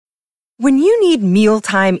When you need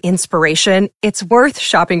mealtime inspiration, it's worth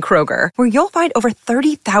shopping Kroger, where you'll find over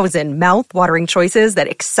 30,000 mouth-watering choices that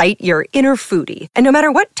excite your inner foodie. And no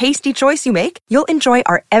matter what tasty choice you make, you'll enjoy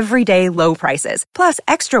our everyday low prices, plus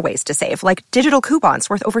extra ways to save, like digital coupons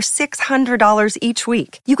worth over $600 each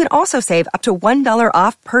week. You can also save up to $1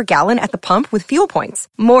 off per gallon at the pump with fuel points.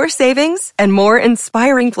 More savings and more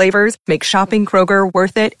inspiring flavors make shopping Kroger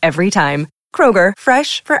worth it every time. Kroger,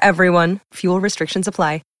 fresh for everyone. Fuel restrictions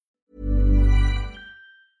apply.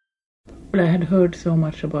 I had heard so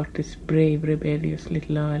much about this brave, rebellious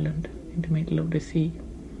little island in the middle of the sea,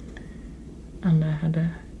 and I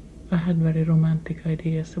had very romantic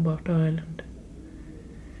ideas about Ireland.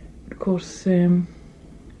 Of course, it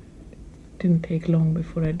didn't take long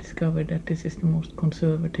before I discovered that this is the most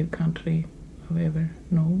conservative country I've ever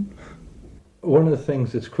known. One of the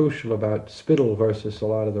things that's crucial about Spittle versus a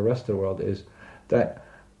lot of the rest of the world is that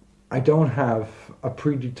I don't have a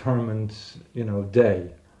predetermined,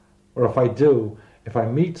 day. Or if I do, if I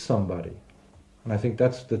meet somebody, and I think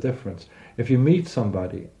that's the difference. If you meet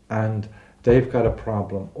somebody and they've got a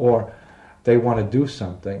problem or they want to do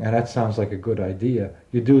something and that sounds like a good idea,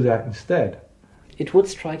 you do that instead. It would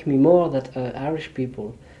strike me more that Irish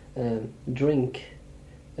people drink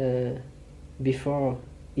before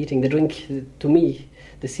eating. They drink, to me,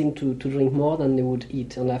 they seem to drink more than they would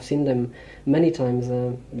eat, and I've seen them many times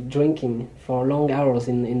drinking for long hours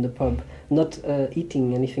in the pub, not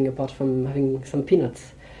eating anything apart from having some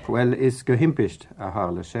peanuts. Well, is go himpist a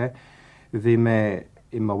harle sé, vi me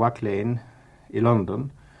I Mawak Lane I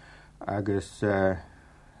London, agus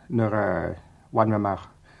nur one memach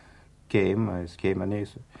game is game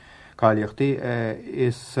anes. Calliochti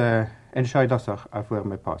is entscheidasach a voor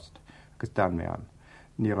me past, agus dan me an.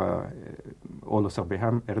 Nira ólasach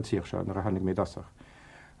beham tíir seo nar a hannig mé dasach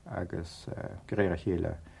agus goréire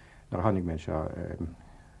chéile nar a hannig mé seo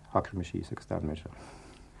hakar me síos agus dan mé seo.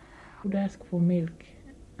 I would ask for milk,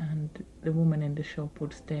 and the woman in the shop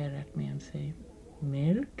would stare at me and say,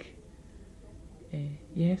 "Milk?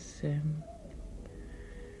 Yes.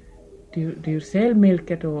 Do you sell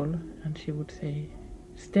milk at all?" And she would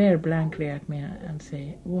stare blankly at me and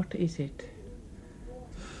say, "What is it?"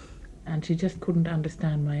 And she just couldn't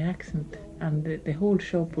understand my accent, and the whole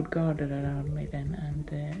shop would gather around me then,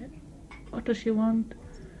 and what does she want?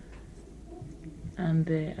 And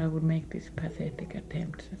I would make this pathetic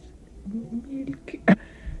attempt. Milk.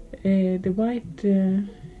 The white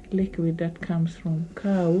liquid that comes from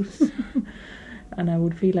cows. And I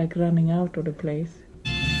would feel like running out of the place.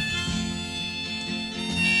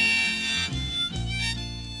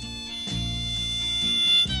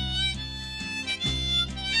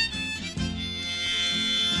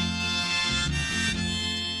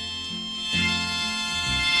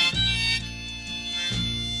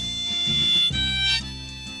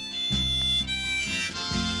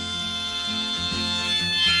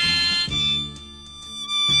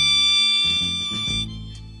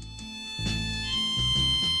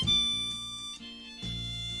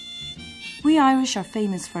 We Irish are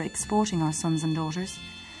famous for exporting our sons and daughters,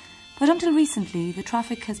 but until recently the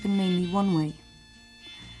traffic has been mainly one way.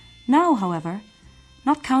 Now, however,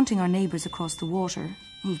 not counting our neighbours across the water,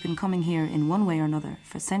 who've been coming here in one way or another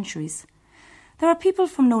for centuries, there are people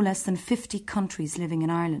from no less than 50 countries living in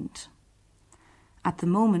Ireland. At the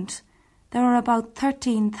moment, there are about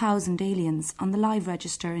 13,000 aliens on the live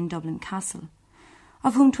register in Dublin Castle,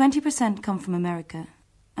 of whom 20% come from America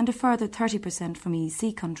and a further 30% from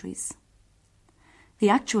EEC countries. The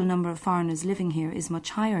actual number of foreigners living here is much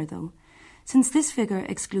higher, though, since this figure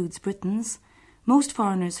excludes Britons, most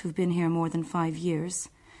foreigners who've been here more than 5 years,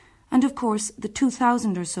 and of course the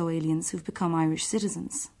 2,000 or so aliens who've become Irish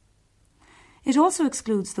citizens. It also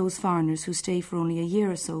excludes those foreigners who stay for only a year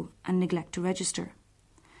or so and neglect to register.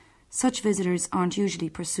 Such visitors aren't usually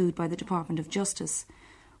pursued by the Department of Justice,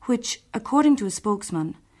 which, according to a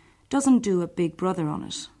spokesman, doesn't do a big brother on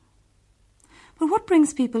it. But what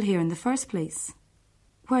brings people here in the first place?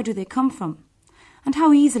 Where do they come from? And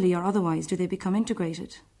how easily or otherwise do they become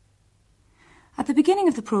integrated? At the beginning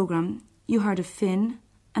of the programme, you heard a Finn,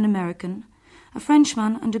 an American, a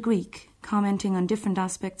Frenchman and a Greek commenting on different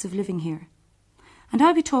aspects of living here. And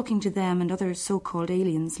I'll be talking to them and other so-called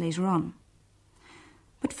aliens later on.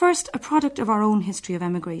 But first, a product of our own history of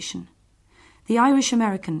emigration, the Irish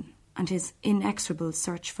American and his inexorable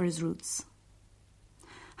search for his roots.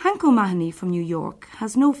 Hank O'Mahony from New York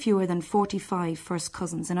has no fewer than 45 first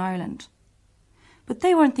cousins in Ireland. But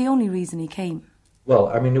they weren't the only reason he came. Well,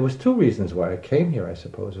 I mean, there was two reasons why I came here, I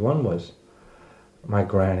suppose. One was my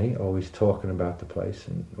granny always talking about the place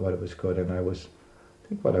and what it was good, and I was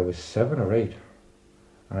 7 or 8.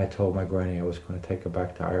 And I told my granny I was going to take her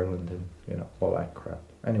back to Ireland and, all that crap.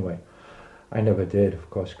 Anyway, I never did, of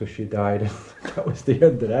course, because she died, and that was the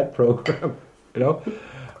end of that program,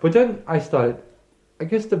 But then I started, I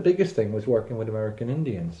guess the biggest thing was working with American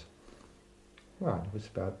Indians. Well,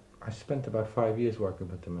 I spent about 5 years working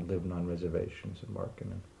with them and living on reservations and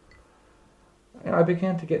working. And I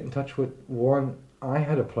began to get in touch with one. I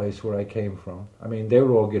had a place where I came from. I mean, they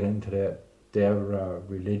were all getting into their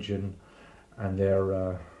religion and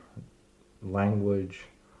their language.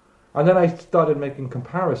 And then I started making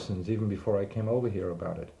comparisons even before I came over here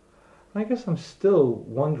about it. And I guess I'm still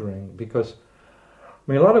wondering because,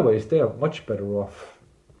 in a lot of ways, they are much better off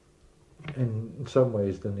in some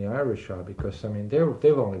ways than the Irish are because,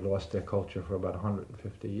 they've only lost their culture for about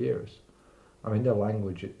 150 years. Their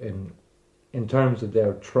language in terms of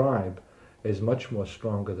their tribe is much more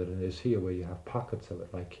stronger than it is here where you have pockets of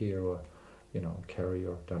it like here or, Kerry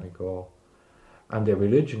or Donegal. And their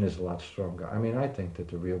religion is a lot stronger. I think that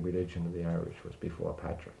the real religion of the Irish was before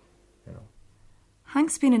Patrick,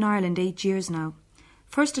 Hank's been in Ireland 8 years now,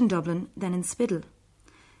 first in Dublin, then in Spiddal.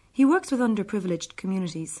 He works with underprivileged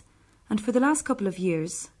communities and for the last couple of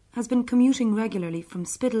years has been commuting regularly from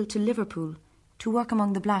Spiddal to Liverpool to work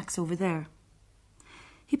among the blacks over there.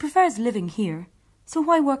 He prefers living here, so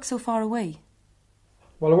why work so far away?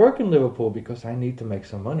 Well, I work in Liverpool because I need to make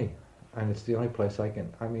some money. And it's the only place I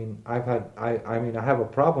can. I have a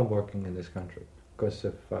problem working in this country because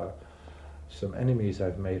of some enemies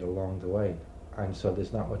I've made along the way, and so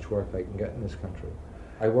there's not much work I can get in this country.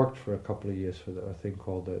 I worked for a couple of years for a thing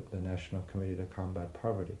called the National Committee to Combat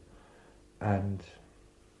Poverty, and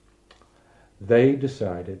they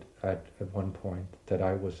decided at one point that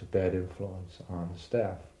I was a bad influence on the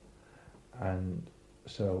staff, and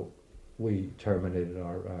so we terminated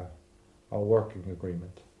our working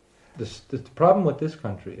agreement. The problem with this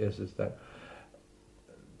country is that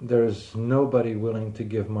there's nobody willing to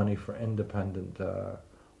give money for independent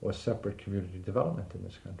or separate community development in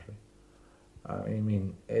this country.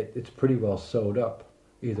 It's pretty well sewed up,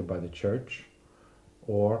 either by the church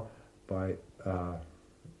or by,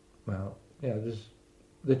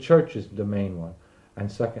 the church is the main one. And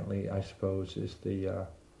secondly, I suppose, is the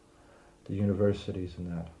universities and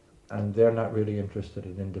that. And they're not really interested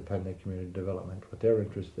in independent community development. What they're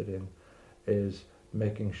interested in is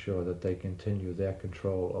making sure that they continue their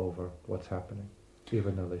control over what's happening,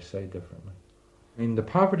 even though they say differently. The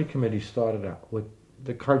Poverty Committee started out with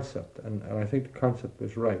the concept, and I think the concept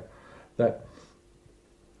was right, that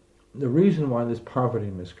the reason why there's poverty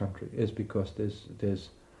in this country is because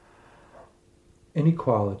there's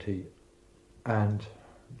inequality, and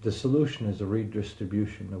the solution is a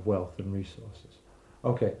redistribution of wealth and resources.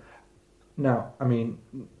 Okay. Now,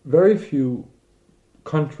 very few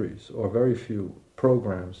countries or very few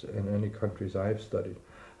programs in any countries I've studied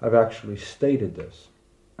have actually stated this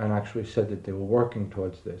and actually said that they were working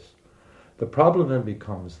towards this. The problem then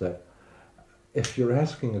becomes that if you're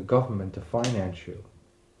asking a government to finance you,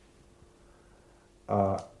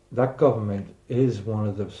 that government is one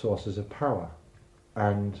of the sources of power.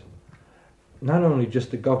 And not only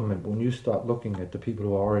just the government, but when you start looking at the people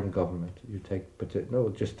who are in government,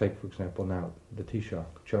 just take for example now the Taoiseach,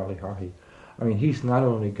 Charlie Haughey. He's not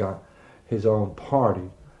only got his own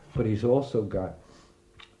party, but he's also got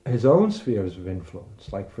his own spheres of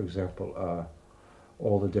influence, like for example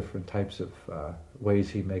all the different types of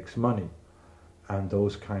ways he makes money and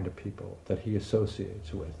those kind of people that he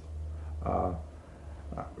associates with.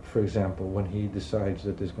 For example, when he decides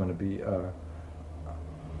that there's going to be a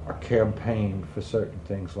campaign for certain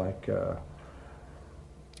things like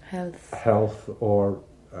health or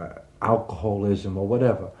alcoholism or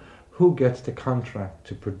whatever, who gets the contract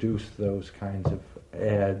to produce those kinds of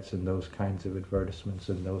ads and those kinds of advertisements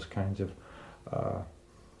and those kinds of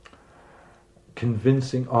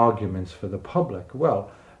convincing arguments for the public?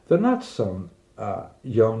 Well, they're not some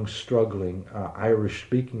young, struggling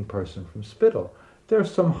Irish-speaking person from Spiddal. They're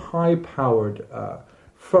some high-powered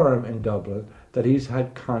firm in Dublin that he's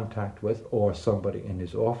had contact with, or somebody in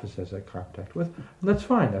his office has had contact with, and that's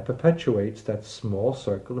fine. That perpetuates that small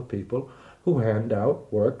circle of people who hand out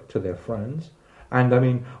work to their friends. And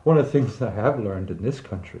one of the things that I have learned in this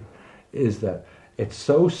country is that it's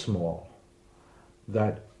so small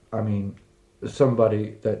that,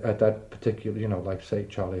 somebody that at that particular, like say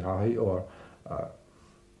Charlie Haughey or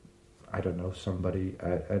somebody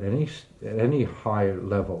at any higher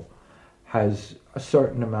level has a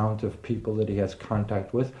certain amount of people that he has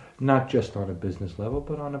contact with, not just on a business level,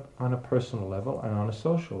 but on a personal level and on a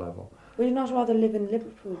social level. Would you not rather live in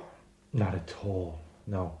Liverpool? Not at all,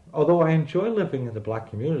 no. Although I enjoy living in the black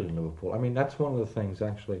community in Liverpool. That's one of the things,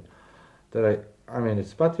 actually, that I mean,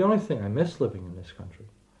 it's about the only thing I miss living in this country.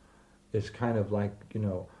 It's kind of like,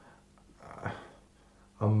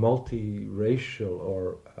 a multi-racial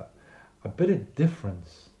or a bit of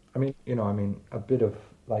difference. I mean, a bit of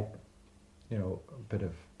like, a bit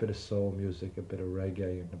of soul music, a bit of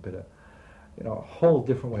reggae, and a bit of, a whole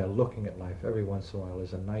different way of looking at life. Every once in a while,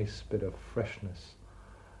 there's a nice bit of freshness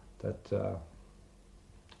that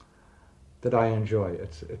I enjoy.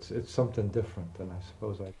 It's something different, and I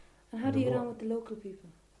suppose I. And how do you get on with the local people?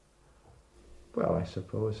 Well, I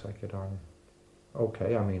suppose I get on.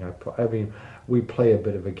 Okay, I mean, we play a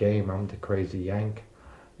bit of a game. I'm the crazy Yank,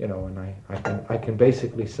 and I can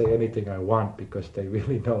basically say anything I want because they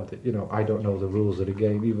really know that, I don't know the rules of the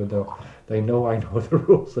game, even though they know I know the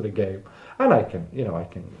rules of the game. And I can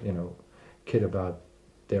kid about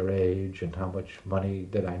their age and how much money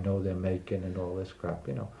that I know they're making and all this crap,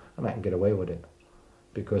 and I can get away with it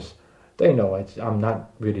because they know I'm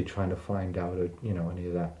not really trying to find out, any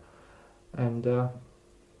of that. And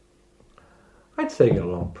I'd say I get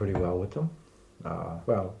along pretty well with them.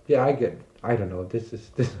 Well, yeah, I don't know,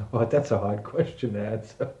 that's a hard question to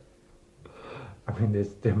answer. I mean,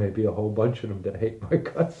 there may be a whole bunch of them that hate my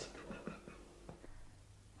guts.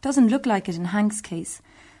 Doesn't look like it in Hank's case,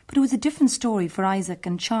 but it was a different story for Isaac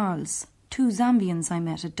and Charles, two Zambians I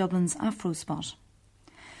met at Dublin's Afro Spot.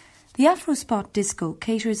 The Afro Spot disco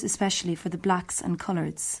caters especially for the blacks and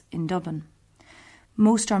coloureds in Dublin.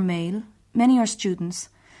 Most are male, many are students,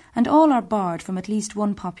 and all are barred from at least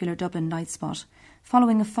one popular Dublin night spot,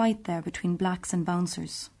 following a fight there between blacks and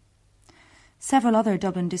bouncers. Several other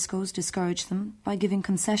Dublin discos discourage them by giving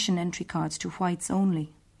concession entry cards to whites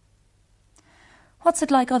only. What's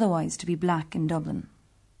it like otherwise to be black in Dublin?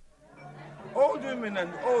 Old women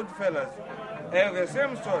and old fellas have the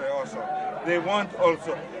same story also. They want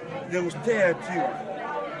also, they will stare at you.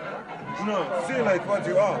 See like what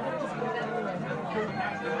you are.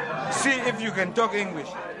 See if you can talk English.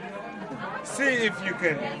 See if you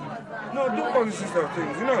can. No, do all these sort of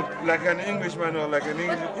things. Like an Englishman or like an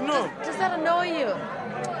English. Does that annoy you?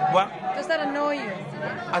 What? Does that annoy you?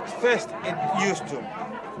 At first, it used to,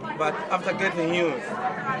 but after getting used,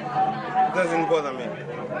 it doesn't bother me.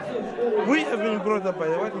 We have been brought up by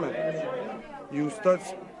a white man. You start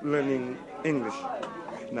learning English.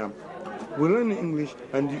 Now, we learn English,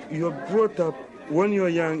 and you're brought up. When you're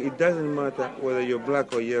young, it doesn't matter whether you're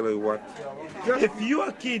black or yellow or what. If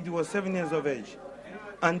your kid was 7 years of age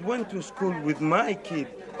and went to school with my kid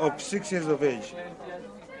of 6 years of age,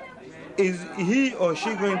 is he or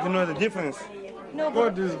she going to know the difference? No,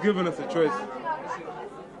 God has given us a choice.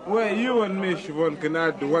 Where you and me, Siobhan, can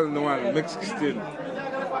add 1 and 1 make 16.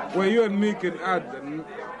 Where you and me can add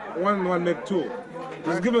 1 and 1 make 2.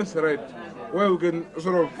 He's given us a right where we can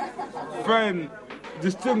sort of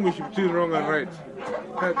distinguish between wrong and right.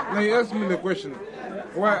 Now you ask me the question,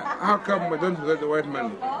 how come I don't resent the white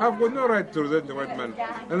man? I've got no right to resent the white man,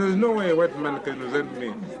 and there's no way a white man can resent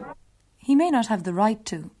me. He may not have the right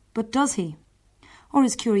to, but does he? Or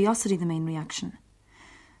is curiosity the main reaction?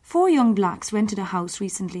 4 young blacks rented a house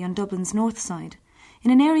recently on Dublin's north side, in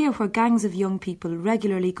an area where gangs of young people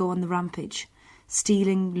regularly go on the rampage,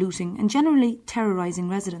 stealing, looting, and generally terrorising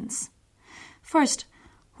residents. First,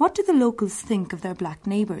 what do the locals think of their black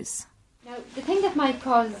neighbours? Now, the thing that might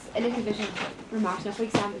cause a little bit of remark, now, for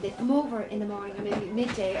example, they come over in the morning or maybe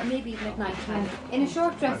midday or maybe even at night time in a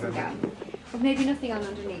short dressing gown with maybe nothing on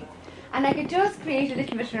underneath. And it does create a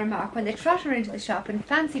little bit of remark when they trotter into the shop in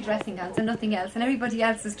fancy dressing gowns and nothing else, and everybody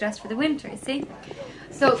else is dressed for the winter, you see?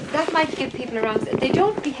 So that might give people around, they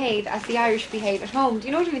don't behave as the Irish behave at home, do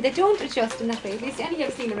you know what I mean? They don't adjust in that way, at least any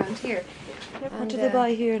I've seen around here. What do they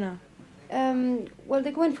buy here now? Well,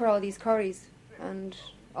 they go in for all these curries and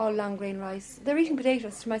all long grain rice. They're eating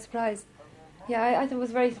potatoes, to my surprise. Yeah, I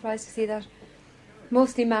was very surprised to see that.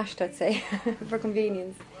 Mostly mashed, I'd say, for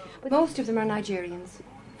convenience. But most of them are Nigerians,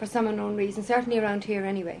 for some unknown reason, certainly around here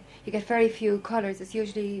anyway. You get very few colours, it's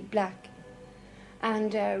usually black.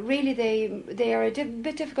 And really they are a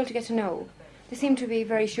bit difficult to get to know. They seem to be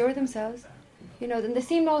very sure of themselves. And they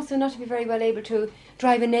seem also not to be very well able to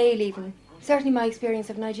drive a nail even. Certainly my experience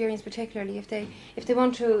of Nigerians particularly, if they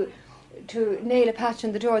want to nail a patch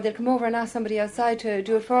on the door, they'll come over and ask somebody outside to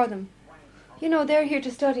do it for them. They're here to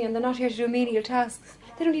study and they're not here to do menial tasks.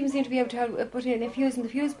 They don't even seem to be able to put in a fuse in the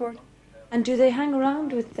fuse board. And do they hang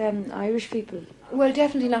around with Irish people? Well,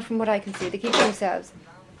 definitely not from what I can see. They keep to themselves.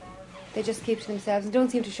 They just keep to themselves and don't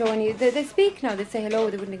seem to show any... They speak now, they say hello,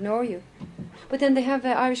 they wouldn't ignore you. But then they have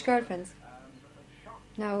Irish girlfriends.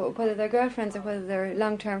 Now, whether they're girlfriends or whether they're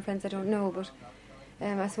long-term friends, I don't know, but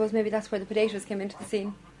I suppose maybe that's where the potatoes came into the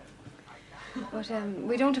scene. But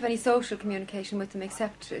we don't have any social communication with them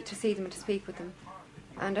except to see them and to speak with them.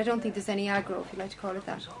 And I don't think there's any aggro, if you like to call it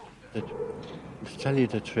that. To tell you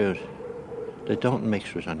the truth, they don't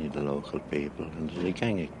mix with any of the local people. And there's a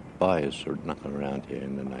gang of boys who are knocking around here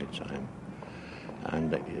in the night time.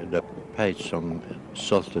 And they paid some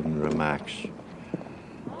insulting remarks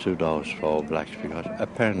to those four blacks because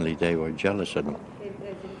apparently they were jealous of them.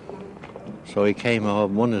 So he came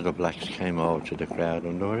over, one of the blacks came over to the crowd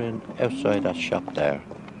and they were outside that shop there.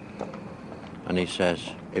 And he says,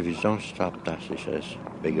 if you don't stop that, he says,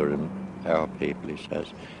 bigger than our people, he says,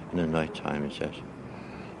 in the night time, he says,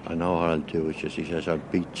 I know what I'll do with you. He says, I'll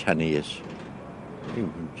beat 10 of you. He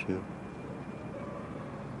went to.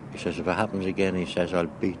 He says, if it happens again, he says, I'll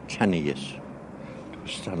beat 10 of you.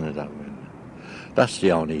 Standing that way. That's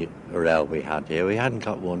the only row we had here. We hadn't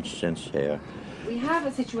got one since here. We have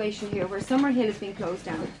a situation here where Summerhill has been closed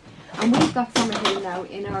down. And we've got Summerhill now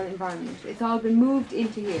in our environment. It's all been moved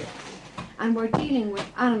into here. And we're dealing with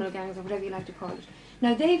animal gangs or whatever you like to call it.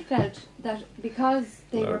 Now they felt that because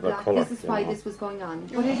they were black, this is why this was going on.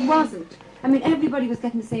 But it wasn't. I mean, everybody was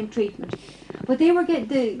getting the same treatment. But they were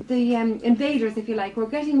the invaders, if you like, were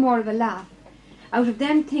getting more of a laugh out of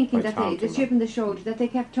them thinking that the chip in the shoulder, that they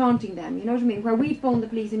kept taunting them, you know what I mean? Where we'd phone the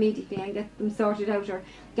police immediately and get them sorted out or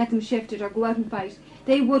get them shifted or go out and fight,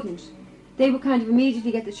 they wouldn't. They would kind of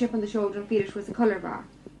immediately get the chip on the shoulder and feel it was a colour bar.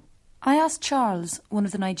 I asked Charles, one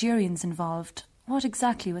of the Nigerians involved, what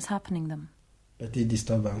exactly was happening them. Petty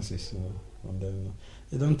disturbances, and then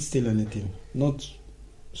they don't steal anything. Not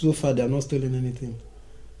so far, they are not stealing anything.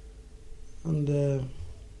 And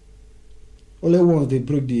only once they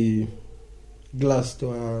broke the glass to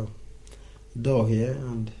our door here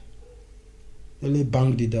and only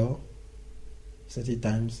banged the door 30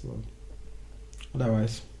 times. But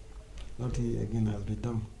otherwise, nothing again has been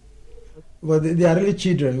done. But they are really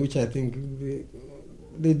children, which I think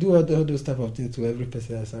they do all those type of things to every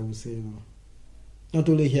person, as I would say. Not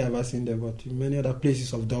only here have I seen them, but in many other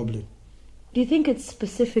places of Dublin. Do you think it's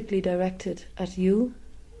specifically directed at you?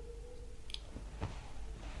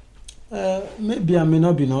 Maybe, I may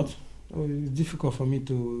not be not. It's difficult for me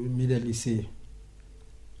to immediately say.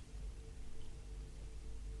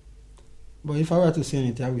 But if I were to say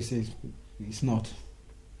anything, I would say it's not.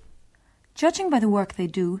 Judging by the work they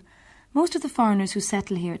do, most of the foreigners who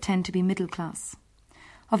settle here tend to be middle class.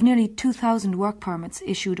 Of nearly 2,000 work permits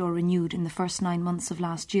issued or renewed in the first 9 months of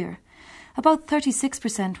last year, about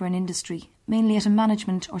 36% were in industry, mainly at a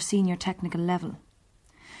management or senior technical level.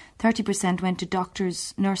 30% went to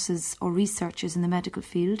doctors, nurses or researchers in the medical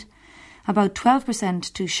field, about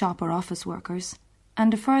 12% to shop or office workers,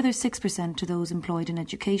 and a further 6% to those employed in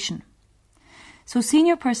education. So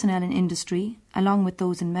senior personnel in industry, along with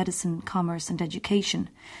those in medicine, commerce and education,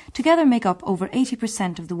 together make up over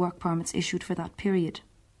 80% of the work permits issued for that period.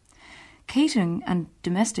 Catering and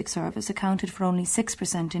domestic service accounted for only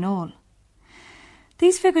 6% in all.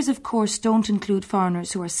 These figures, of course, don't include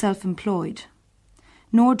foreigners who are self-employed,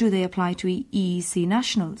 nor do they apply to EEC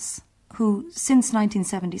nationals, who, since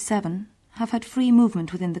 1977, have had free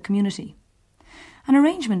movement within the community. An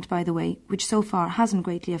arrangement, by the way, which so far hasn't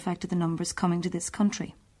greatly affected the numbers coming to this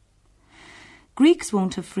country. Greeks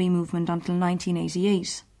won't have free movement until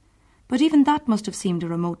 1988, but even that must have seemed a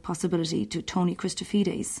remote possibility to Tony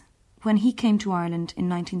Christofides when he came to Ireland in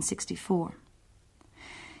 1964.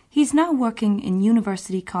 He's now working in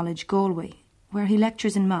University College Galway, where he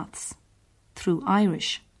lectures in maths, through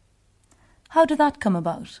Irish. How did that come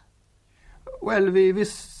about? Well, vi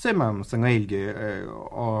simam sangailge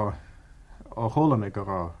og holane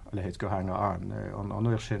gara eller het hanga an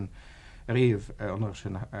onurshin riv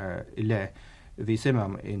onurshin ile vi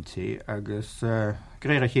simam inti agus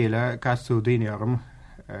greira hele kasu diniarm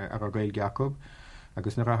aragail Jacob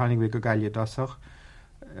agus na haning vi galia dasach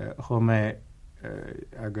home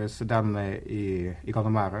agus dan I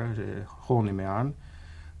ganamara honi me an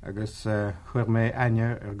agus hur me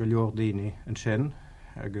anya galiordini en shin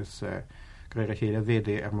agus greira hele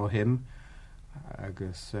vd mohim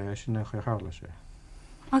agus sinna charlase.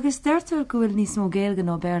 Agus dertul go bhfuil níos mó géilge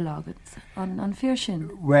nó bearlagat an fear sin?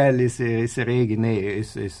 Well, is réginné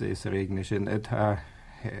is réginne sin.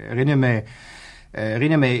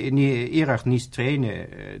 Rinne me ní iarach níos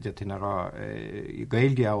tréine dat in ara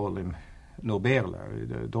gailge álim nó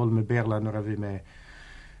bearla. Dol me bearla nar a bhí me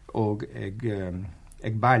og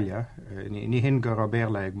ag bailja. Ní hin gar a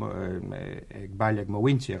bearla ag bailja ag mo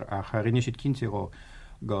winter ach rinne siad cintir ó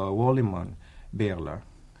go bhálimán bearla.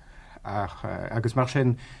 Agus mar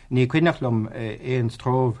sin ní cuineachlum éon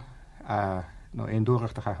stróh nó éon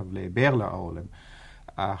dúireachtach a le bearla álim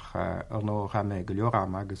ach nó ha mé go leor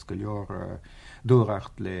am agus go leor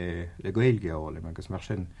dúracht le gailgeála agus mar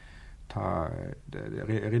sin tá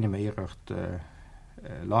rinne mé iirecht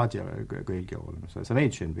láidir gailgeála. So sa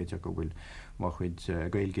méid sin beidir go bhfuil má chuid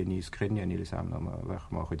gailge níos crinne níle sam bheith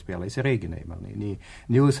má chuid béla is réganné mar ní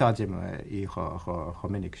úsáidim í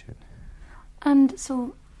chomininic sin. And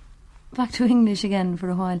so, back to English again for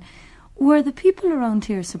a while. Were the people around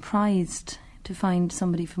here surprised to find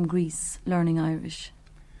somebody from Greece learning Irish?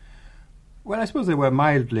 Well, I suppose they were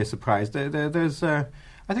mildly surprised. There's, I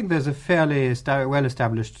think there's a fairly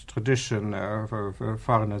well-established tradition for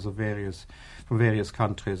foreigners from various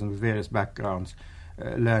countries and with various backgrounds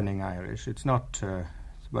learning Irish. It's not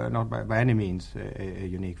by any means a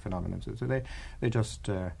unique phenomenon. So they just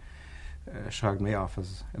shrugged me off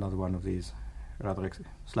as another one of these rather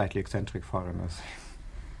slightly eccentric foreigners.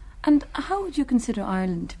 And how would you consider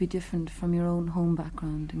Ireland to be different from your own home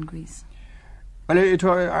background in Greece? Well,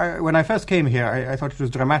 when I first came here, I thought it was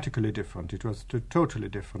dramatically different. It was totally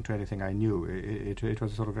different to anything I knew. It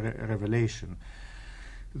was sort of a revelation.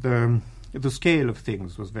 The scale of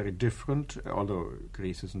things was very different, although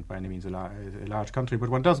Greece isn't by any means a large country, but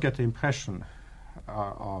one does get the impression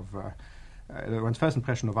one's first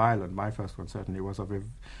impression of Ireland, my first one certainly, was of a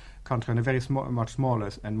country on a very much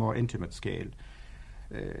smaller and more intimate scale.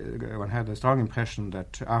 One had a strong impression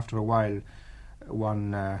that after a while,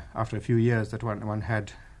 after a few years, that one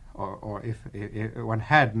had, or if one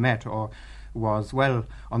had met or was well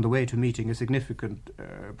on the way to meeting a significant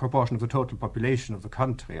proportion of the total population of the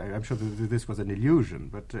country. I'm sure that this was an illusion,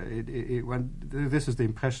 but this is the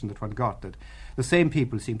impression that one got, that the same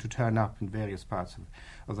people seem to turn up in various parts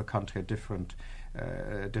of the country at different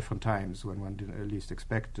times when one least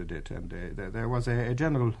expected it, and there was a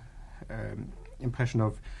general impression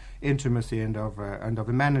of intimacy and of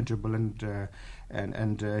a manageable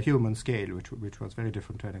and human scale, which was very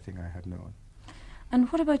different to anything I had known. And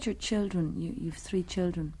what about your children? You've 3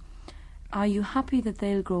 children. Are you happy that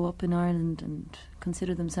they'll grow up in Ireland and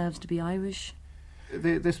consider themselves to be Irish?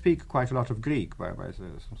 They speak quite a lot of Greek by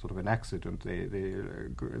some sort of an accident.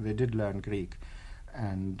 They did learn Greek,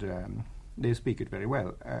 and they speak it very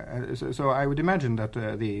well. So I would imagine that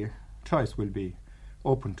the choice will be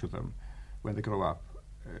open to them when they grow up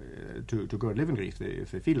to go and live in Greece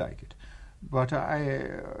if they feel like it. But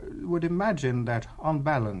I would imagine that on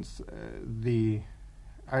balance,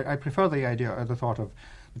 I prefer the thought of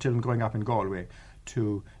the children growing up in Galway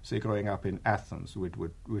to, say, growing up in Athens, which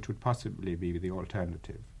would possibly be the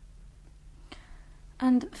alternative.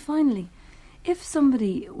 And finally, if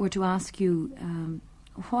somebody were to ask you,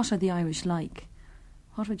 what are the Irish like,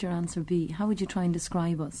 what would your answer be? How would you try and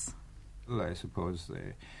describe us? Well, I suppose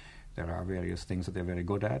there are various things that they're very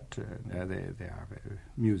good at. They are very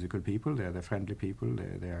musical people. They're friendly people.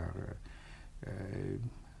 They are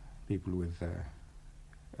people with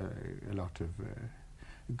a lot of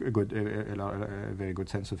a very good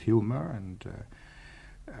sense of humor, and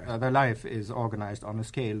their life is organized on a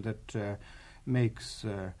scale that makes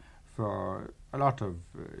for a lot of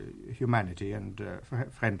humanity and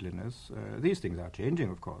friendliness. These things are changing,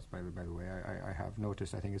 of course, by the way. I have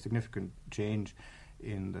noticed, I think, a significant change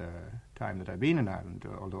in the time that I've been in Ireland,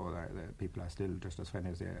 although the people are still just as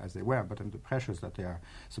friendly as they were, but the pressures that they are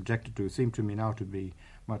subjected to seem to me now to be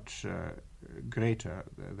much greater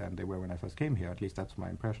than they were when I first came here. At least that's my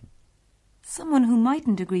impression. Someone who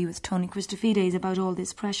mightn't agree with Tony Christofides about all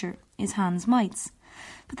this pressure is Hans Meitz.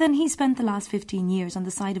 But then he spent the last 15 years on the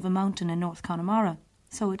side of a mountain in North Connemara,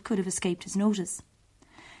 so it could have escaped his notice.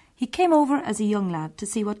 He came over as a young lad to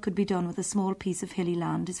see what could be done with a small piece of hilly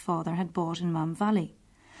land his father had bought in Mam Valley.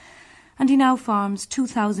 And he now farms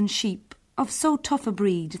 2,000 sheep, of so tough a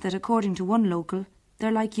breed that, according to one local,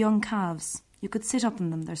 they're like young calves. You could sit up in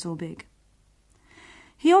them, they're so big.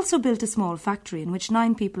 He also built a small factory in which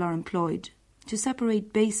 9 people are employed to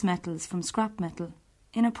separate base metals from scrap metal,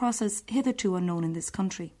 in a process hitherto unknown in this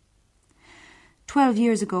country. 12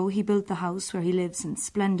 years ago he built the house where he lives in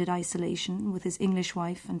splendid isolation with his English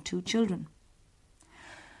wife and 2 children.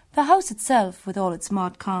 The house itself, with all its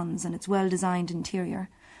mod cons and its well-designed interior,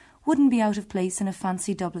 wouldn't be out of place in a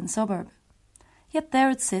fancy Dublin suburb. Yet there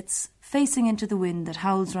it sits, facing into the wind that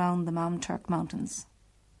howls round the Mam Turk mountains.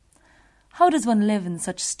 How does one live in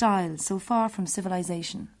such style so far from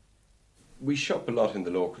civilization? We shop a lot in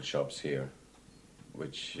the local shops here,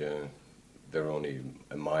 which they're only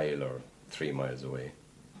a mile or 3 miles away.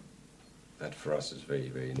 That for us is very,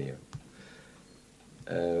 very near.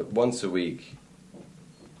 Once a week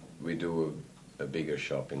we do a bigger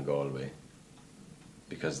shop in Galway,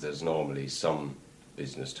 because there's normally some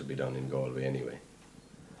business to be done in Galway anyway.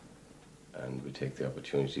 And we take the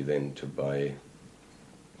opportunity then to buy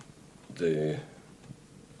the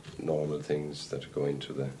normal things that go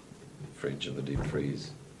into the fridge or the deep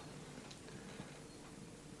freeze.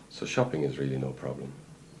 So shopping is really no problem.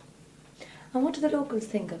 And what do the locals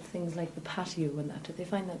think of things like the patio and that? Do they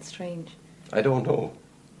find that strange? I don't know.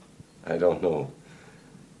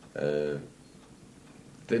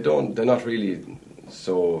 They're not really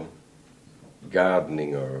so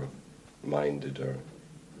gardening or minded, or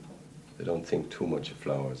they don't think too much of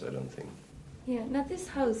flowers, I don't think. Yeah, now this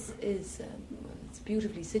house is it's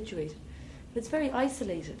beautifully situated, but it's very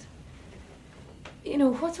isolated. You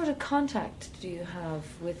know, what sort of contact do you have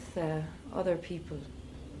with other people?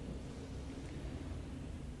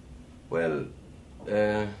 Well,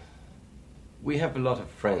 we have a lot of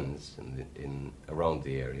friends around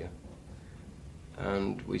the area,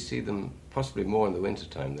 and we see them possibly more in the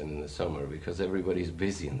wintertime than in the summer, because everybody's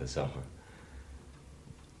busy in the summer.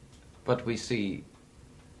 But we see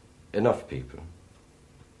enough people.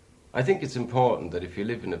 I think it's important that if you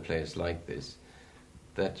live in a place like this,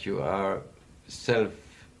 that you are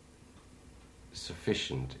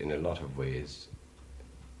self-sufficient in a lot of ways,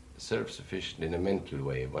 self-sufficient in a mental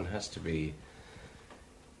way. One has to be,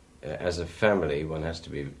 as a family, one has to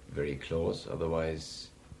be very close, otherwise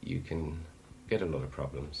you can get a lot of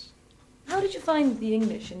problems. How did you find the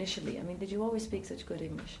English initially? I mean, did you always speak such good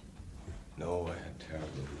English? No, I had terrible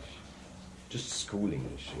English. Just school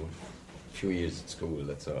English, you know? A few years at school,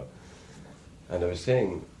 that's all. And I was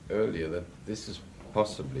saying earlier that this is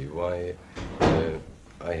possibly why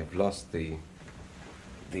I have lost the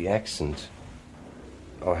accent,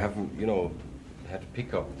 or haven't, had to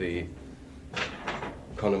pick up the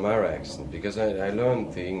Connemara accent, because I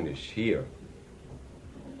learned the English here.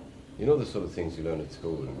 You know the sort of things you learn at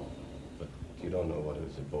school, but you don't know what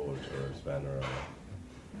is a bolt or a spanner or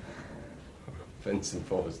a fence and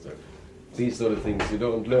post, or these sort of things you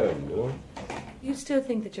don't learn, you know? You still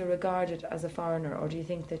think that you're regarded as a foreigner, or do you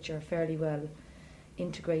think that you're fairly well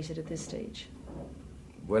integrated at this stage?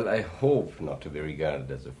 Well, I hope not to be regarded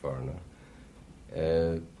as a foreigner.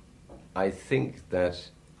 I think that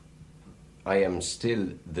I am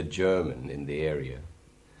still the German in the area,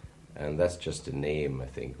 and that's just a name, I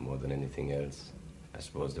think, more than anything else. I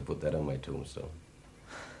suppose they put that on my tombstone.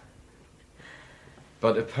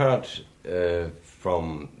 But apart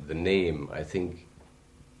from the name, I think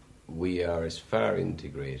we are as far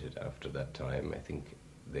integrated after that time, I think,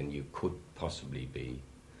 than you could possibly be.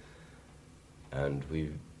 And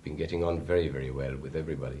we've been getting on very, very well with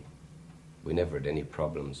everybody. We never had any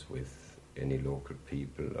problems with any local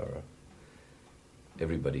people, or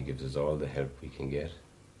everybody gives us all the help we can get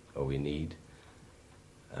or we need.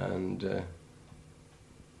 And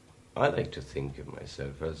I like to think of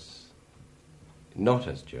myself as not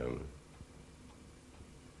as German,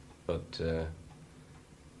 but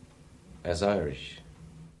as Irish.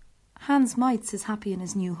 Hans Meitz is happy in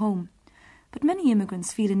his new home, but many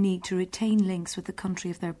immigrants feel a need to retain links with the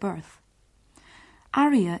country of their birth.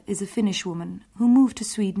 Arja is a Finnish woman who moved to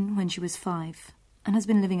Sweden when she was 5 and has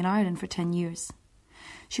been living in Ireland for 10 years.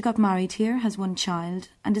 She got married here, has 1 child,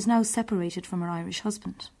 and is now separated from her Irish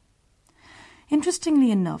husband. Interestingly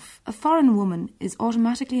enough, a foreign woman is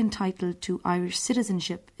automatically entitled to Irish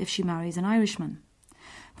citizenship if she marries an Irishman.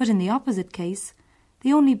 But in the opposite case,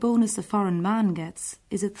 the only bonus a foreign man gets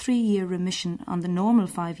is a 3-year remission on the normal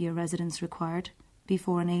 5-year residence required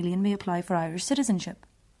before an alien may apply for Irish citizenship.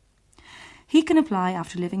 He can apply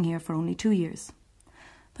after living here for only 2 years.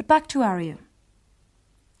 But back to Arja.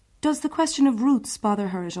 Does the question of roots bother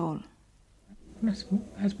her at all? It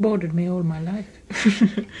has bothered me all my life,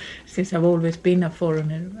 since I've always been a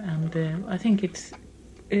foreigner, and I think it's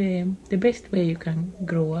the best way you can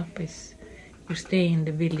grow up is you stay in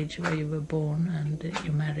the village where you were born, and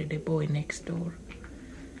you marry the boy next door.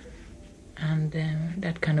 And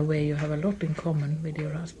that kind of way you have a lot in common with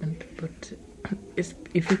your husband. But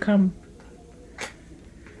if you come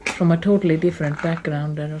from a totally different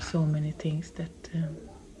background, there are so many things that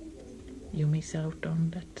you miss out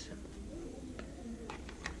on that.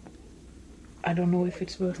 I don't know if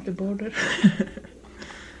it's worth the bother.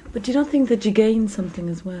 But you don't think that you gain something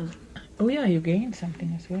as well? Oh yeah, you gain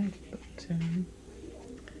something as well.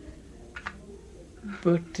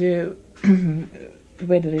 But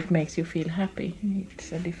whether it makes you feel happy,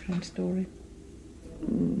 it's a different story.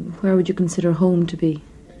 Where would you consider home to be?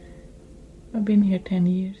 I've been here 10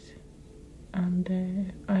 years, and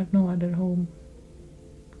I have no other home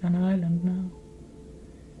than Ireland now.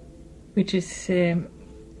 Which is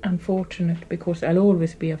unfortunate, because I'll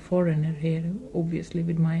always be a foreigner here, obviously,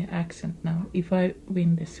 with my accent now. If I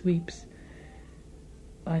win the sweeps,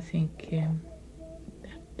 I think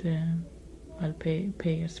that I'll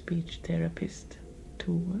pay a speech therapist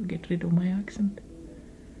to get rid of my accent.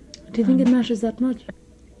 Do you think it matters that much?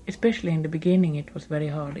 Especially in the beginning, it was very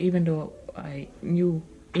hard. Even though I knew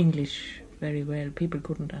English very well, people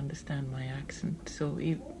couldn't understand my accent. So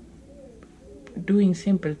doing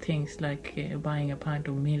simple things like buying a pint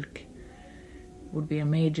of milk would be a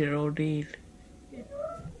major ordeal.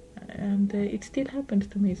 And it still happens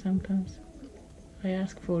to me sometimes. I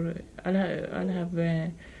ask for, I'll have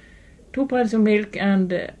 2 pints of milk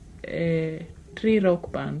and 3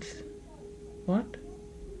 rock buns. What?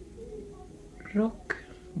 Rock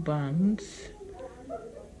buns,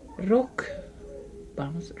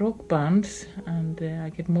 and I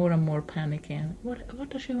get more and more panicky. And what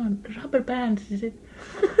does she want? Rubber bands, is it?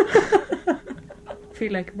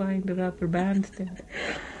 Feel like buying the rubber bands then.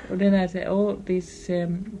 And then I say, these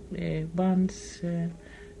buns,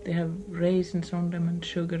 they have raisins on them and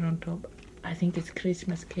sugar on top. I think it's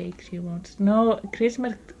Christmas cake she wants. No,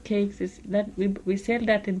 Christmas cakes is that we sell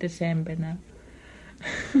that in December now.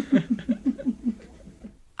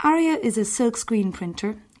 Aria is a silkscreen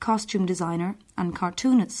printer, costume designer and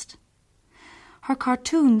cartoonist. Her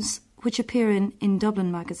cartoons, which appear in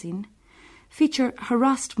Dublin magazine, feature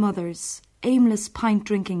harassed mothers, aimless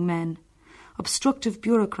pint-drinking men, obstructive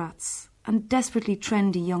bureaucrats and desperately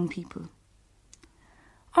trendy young people.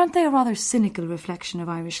 Aren't they a rather cynical reflection of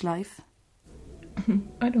Irish life?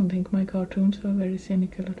 I don't think my cartoons are very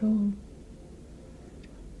cynical at all.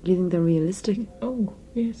 Do you think they're realistic? Oh,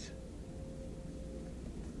 yes.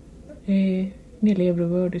 Nearly every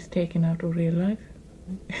word is taken out of real life.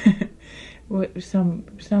 Some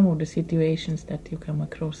of the situations that you come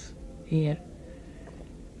across here,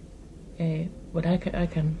 but I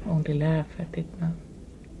can only laugh at it now,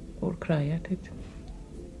 or cry at it.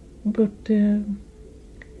 But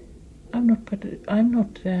I'm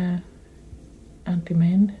not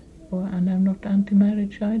anti-men, and I'm not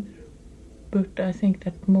anti-marriage either. But I think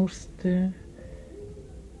that most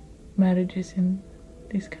marriages in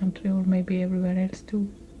this country, or maybe everywhere else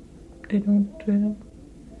too, they don't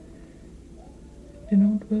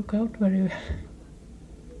work out very well.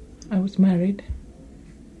 I was married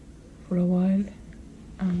for a while,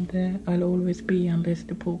 and I'll always be unless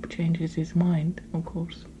the Pope changes his mind, of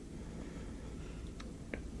course.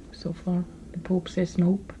 So far, the Pope says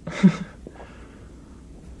nope.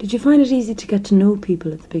 Did you find it easy to get to know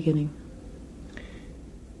people at the beginning?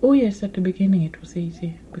 Oh yes, at the beginning it was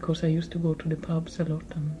easy, because I used to go to the pubs a lot,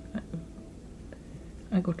 and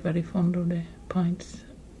I got very fond of the pints.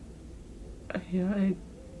 I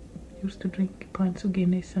used to drink pints of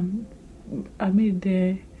Guinness, and I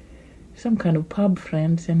made some kind of pub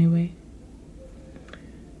friends anyway.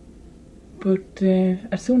 But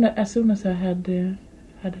as soon as I had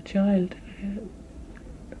a child,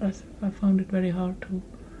 I found it very hard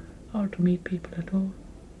to meet people at all.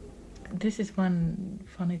 This is one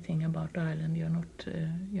funny thing about Ireland. You're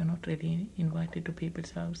not really invited to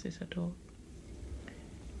people's houses at all.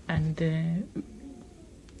 And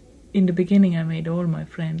in the beginning, I made all my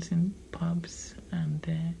friends in pubs,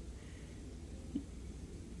 and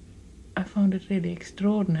I found it really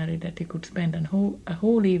extraordinary that you could spend a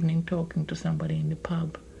whole evening talking to somebody in the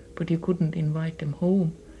pub, but you couldn't invite them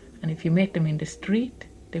home. And if you met them in the street,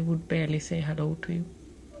 they would barely say hello to you.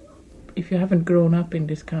 If you haven't grown up in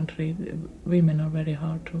this country, women are very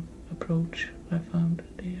hard to approach. I found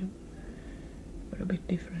they were a bit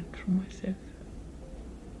different from myself.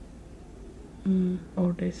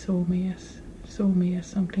 Or they saw me as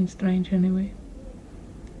something strange anyway.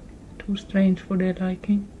 Too strange for their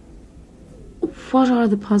liking. What are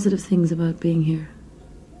the positive things about being here?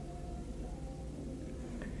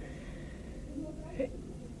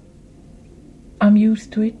 I'm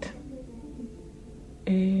used to it.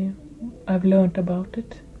 I've learned about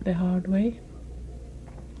it the hard way,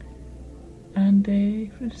 and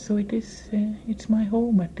so it is. It's my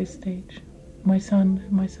home at this stage. My son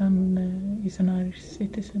is an Irish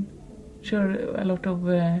citizen. Sure, a lot of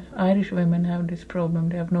Irish women have this problem.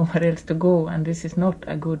 They have nowhere else to go, and this is not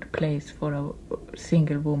a good place for a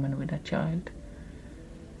single woman with a child.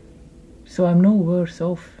 So I'm no worse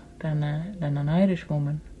off than an Irish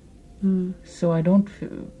woman. So I don't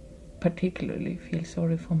particularly feel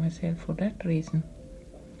sorry for myself for that reason.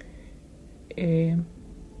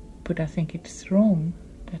 But I think it's wrong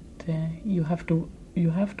that you have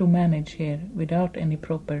to manage here without any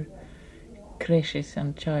proper creches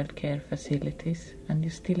and childcare facilities, and you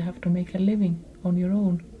still have to make a living on your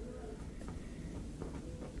own.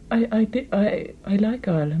 I like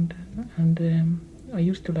Ireland, and I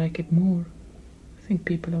used to like it more. I think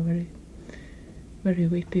people are very, very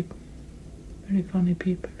witty, very funny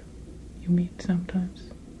people you meet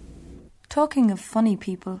sometimes. Talking of funny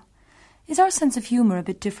people, Is our sense of humour a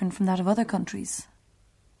bit different from that of other countries?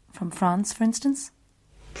 From France, for instance?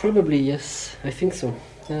 Probably, yes. I think so.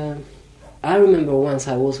 I remember once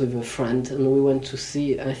I was with a friend and we went to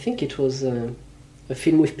see, I think it was a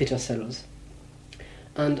film with Peter Sellers.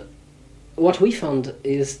 And what we found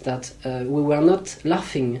is that we were not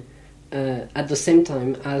laughing at the same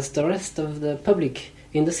time as the rest of the public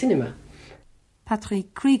in the cinema.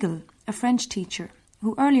 Patrick Kriegel, a French teacher,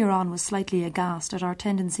 who earlier on was slightly aghast at our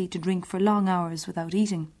tendency to drink for long hours without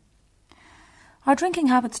eating. Our drinking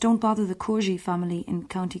habits don't bother the Courgy family in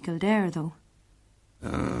County Kildare, though.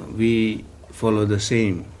 We follow the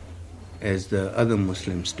same as the other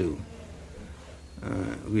Muslims do.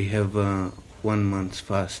 We have 1 month's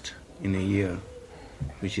fast in a year,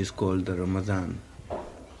 which is called the Ramadan.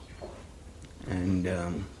 And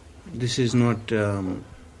this is not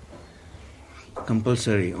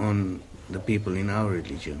compulsory on the people in our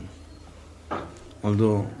religion,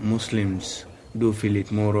 although Muslims do feel it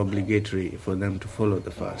more obligatory for them to follow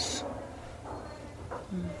the fast.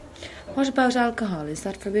 What about alcohol? Is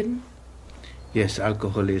that forbidden? Yes,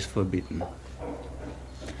 alcohol is forbidden.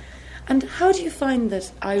 And how do you find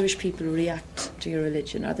that Irish people react to your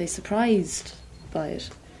religion? Are they surprised by it?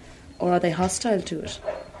 Or are they hostile to it?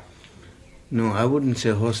 No, I wouldn't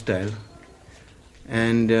say hostile.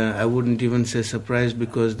 And I wouldn't even say surprised,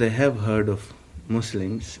 because they have heard of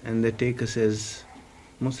Muslims and they take us as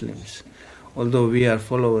Muslims. Although we are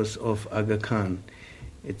followers of Aga Khan,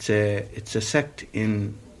 it's a sect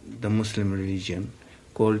in the Muslim religion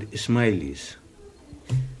called Ismailis.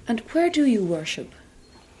 And where do you worship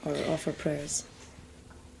or offer prayers?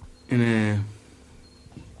 In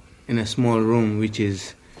a small room which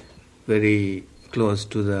is very close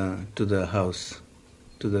to the house,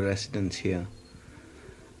 to the residence here.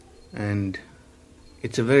 And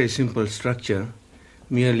it's a very simple structure,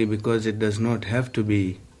 merely because it does not have to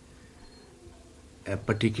be a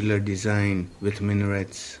particular design with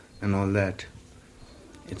minarets and all that.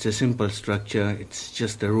 It's a simple structure. It's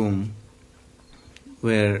just a room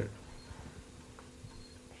where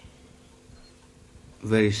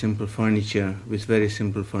very simple furniture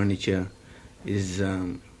is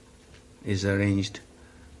arranged,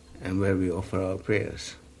 and where we offer our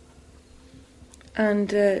prayers.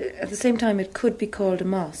 And at the same time, it could be called a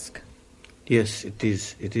mosque. Yes, it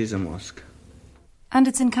is. It is a mosque. And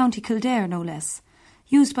it's in County Kildare, no less,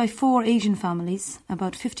 used by 4 Asian families,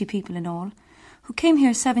 about 50 people in all, who came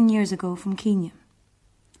here 7 years ago from Kenya.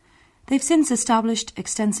 They've since established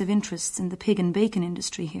extensive interests in the pig and bacon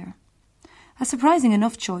industry here. A surprising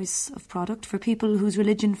enough choice of product for people whose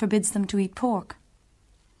religion forbids them to eat pork.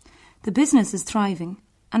 The business is thriving,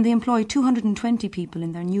 and they employ 220 people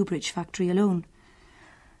in their Newbridge factory alone.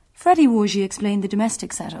 Freddie Woji explained the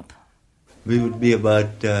domestic setup. We would be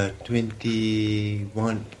about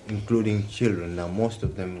 21, including children. Now, most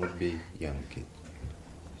of them would be young kids,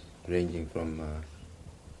 ranging from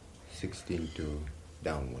 16 to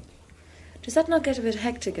downward. Does that not get a bit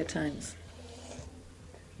hectic at times?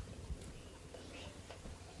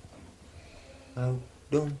 I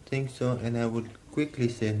don't think so, and I would quickly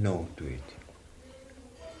say no to it.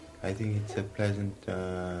 I think it's a pleasant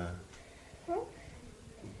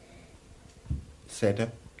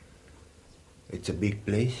setup. It's a big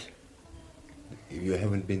place. If you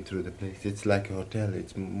haven't been through the place, it's like a hotel.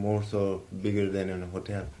 It's more so bigger than a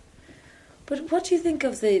hotel. But what do you think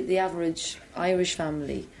of the average Irish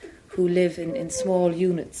family who live in small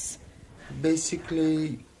units?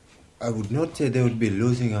 Basically, I would not say they would be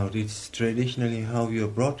losing out. It's traditionally how you're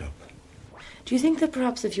brought up. Do you think that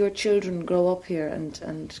perhaps if your children grow up here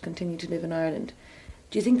and continue to live in Ireland,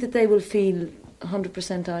 do you think that they will feel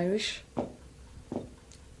 100% Irish?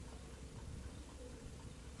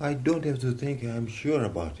 I don't have to think. I'm sure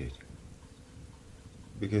about it.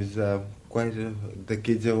 Because the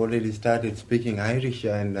kids have already started speaking Irish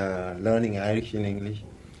and learning Irish and English.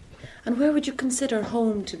 And where would you consider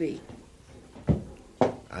home to be?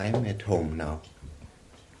 I'm at home now.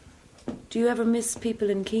 Do you ever miss people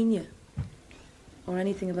in Kenya? Or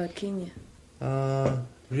anything about Kenya?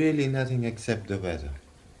 Really nothing except the weather.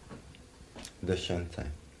 The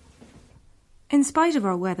sunshine. In spite of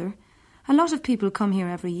our weather, a lot of people come here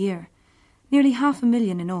every year. Nearly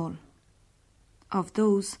 500,000 in all. Of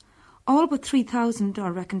those, all but 3,000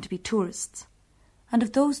 are reckoned to be tourists. And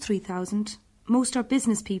of those 3,000, most are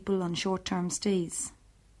business people on short-term stays.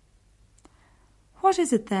 What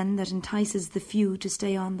is it then that entices the few to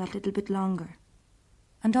stay on that little bit longer?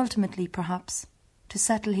 And ultimately, perhaps, to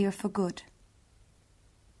settle here for good?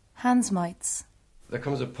 Hans Meitz. There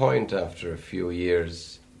comes a point after a few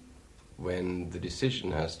years when the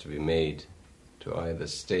decision has to be made to either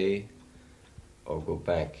stay or go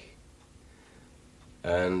back.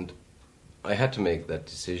 And I had to make that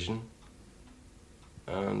decision.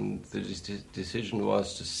 And the decision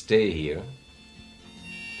was to stay here,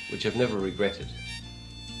 which I've never regretted.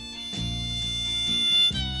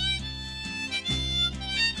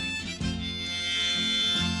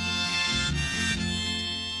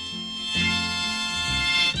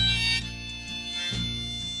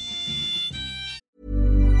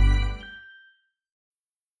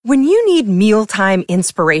 When you need mealtime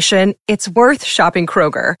inspiration, it's worth shopping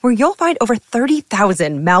Kroger, where you'll find over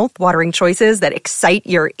 30,000 mouth-watering choices that excite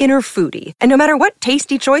your inner foodie. And no matter what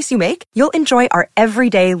tasty choice you make, you'll enjoy our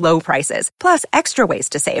everyday low prices, plus extra ways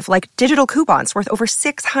to save, like digital coupons worth over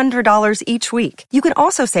 $600 each week. You can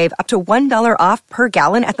also save up to $1 off per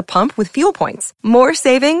gallon at the pump with fuel points. More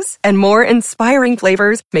savings and more inspiring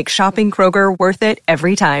flavors make shopping Kroger worth it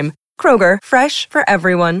every time. Kroger, fresh for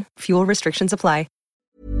everyone. Fuel restrictions apply.